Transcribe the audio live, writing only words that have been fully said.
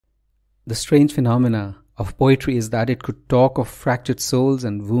The strange phenomena of poetry is that it could talk of fractured souls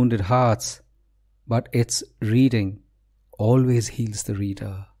and wounded hearts, but its reading always heals the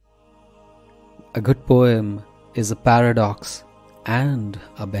reader. A good poem is a paradox and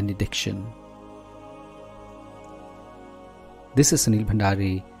a benediction. This is Sunil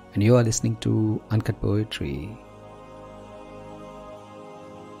Bhandari, and you are listening to Uncut Poetry.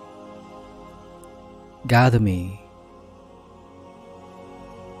 Gather me.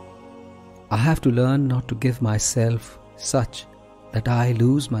 I have to learn not to give myself such that I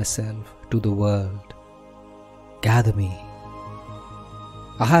lose myself to the world. Gather me.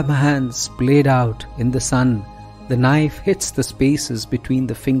 I have my hands splayed out in the sun. The knife hits the spaces between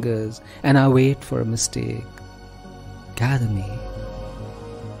the fingers and I wait for a mistake. Gather me.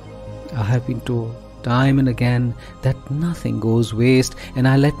 I have been told time and again that nothing goes waste, and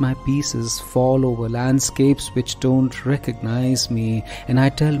I let my pieces fall over landscapes which don't recognize me, and I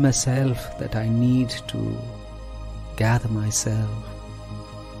tell myself that I need to gather myself.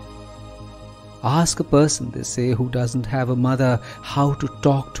 Ask a person, they say, who doesn't have a mother how to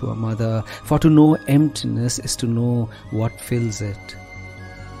talk to a mother, for to know emptiness is to know what fills it.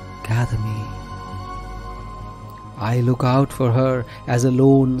 Gather me. I look out for her as a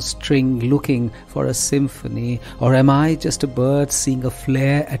lone string looking for a symphony, or am I just a bird seeing a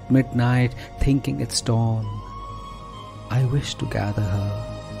flare at midnight thinking it's dawn? I wish to gather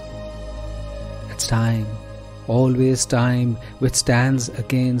her. It's time, always time, which stands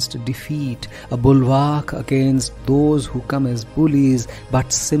against defeat, a bulwark against those who come as bullies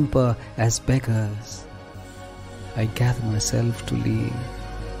but simper as beggars. I gather myself to leave.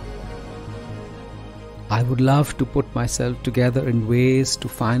 I would love to put myself together in ways to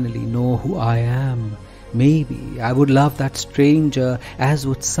finally know who I am. Maybe I would love that stranger as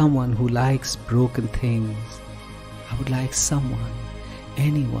would someone who likes broken things. I would like someone,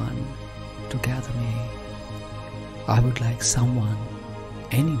 anyone, to gather me. I would like someone,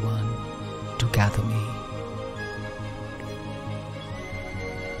 anyone, to gather me.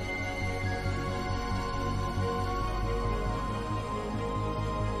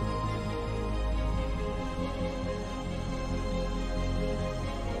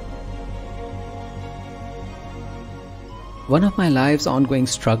 One of my life's ongoing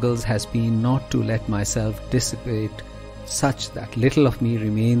struggles has been not to let myself dissipate such that little of me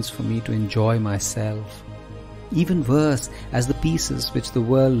remains for me to enjoy myself. Even worse, as the pieces which the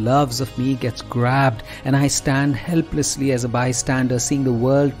world loves of me gets grabbed and I stand helplessly as a bystander seeing the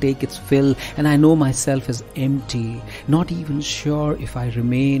world take its fill, and I know myself as empty, not even sure if I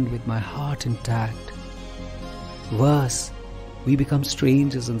remain with my heart intact. Worse, we become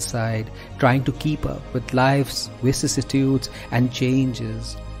strangers inside, trying to keep up with life's vicissitudes and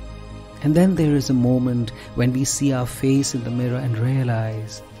changes. And then there is a moment when we see our face in the mirror and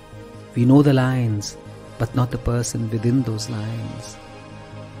realize we know the lines, but not the person within those lines.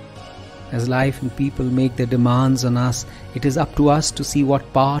 As life and people make their demands on us, it is up to us to see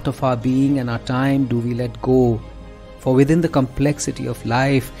what part of our being and our time do we let go. For within the complexity of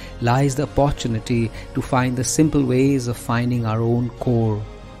life lies the opportunity to find the simple ways of finding our own core.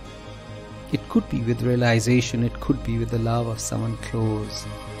 It could be with realization, it could be with the love of someone close.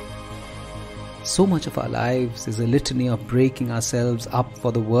 So much of our lives is a litany of breaking ourselves up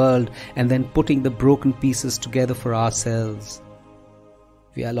for the world and then putting the broken pieces together for ourselves.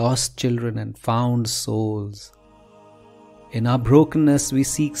 We are lost children and found souls. In our brokenness, we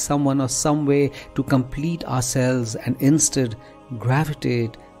seek someone or some way to complete ourselves and instead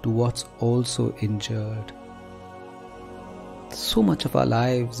gravitate to what's also injured. So much of our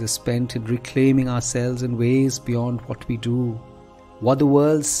lives is spent in reclaiming ourselves in ways beyond what we do, what the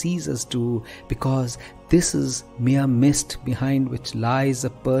world sees us do, because this is mere mist behind which lies a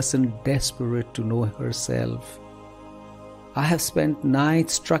person desperate to know herself. I have spent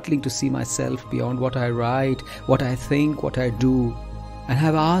nights struggling to see myself beyond what I write, what I think, what I do, and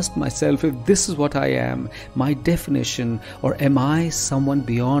have asked myself if this is what I am, my definition, or am I someone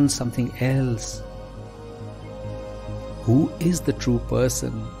beyond something else? Who is the true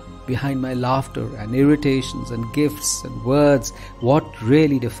person behind my laughter and irritations and gifts and words? What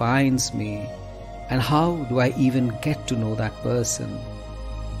really defines me? And how do I even get to know that person?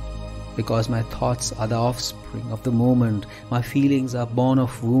 Because my thoughts are the offspring of the moment, my feelings are born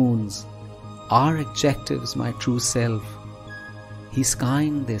of wounds. Are adjectives my true self? He's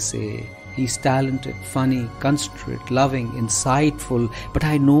kind, they say. He's talented, funny, considerate, loving, insightful. But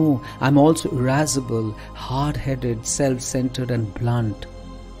I know I'm also irascible, hard-headed, self-centered and blunt.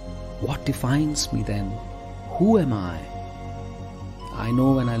 What defines me then? Who am I? I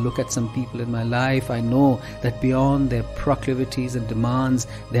know when I look at some people in my life, I know that beyond their proclivities and demands,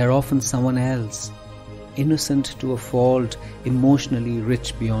 they are often someone else. Innocent to a fault, emotionally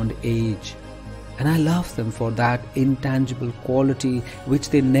rich beyond age. And I love them for that intangible quality which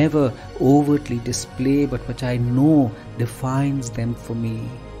they never overtly display, but which I know defines them for me.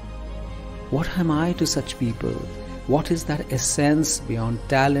 What am I to such people? What is that essence beyond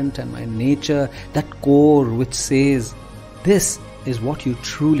talent and my nature, that core which says, this is what you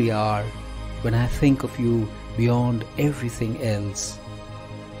truly are, when I think of you beyond everything else?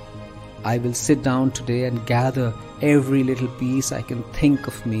 I will sit down today and gather every little piece I can think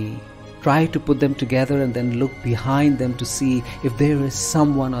of me, try to put them together and then look behind them to see if there is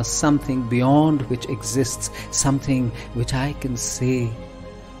someone or something beyond which exists, something which I can say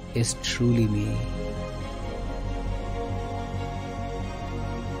is truly me.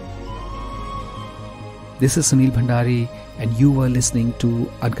 This is Sunil Bhandari and you were listening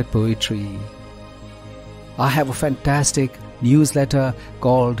to Uncut Poetry. I have a fantastic newsletter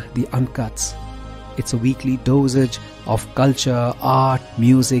called The Uncuts. It's a weekly dosage of culture, art,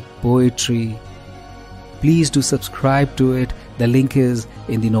 music, poetry. Please do subscribe to it. The link is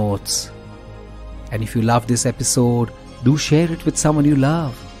in the notes. And if you love this episode, do share it with someone you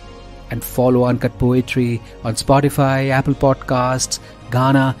love. And follow Uncut Poetry on Spotify, Apple Podcasts,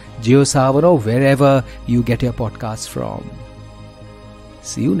 Ghana, JioSaavn, or wherever you get your podcasts from.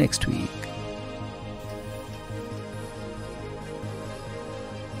 See you next week.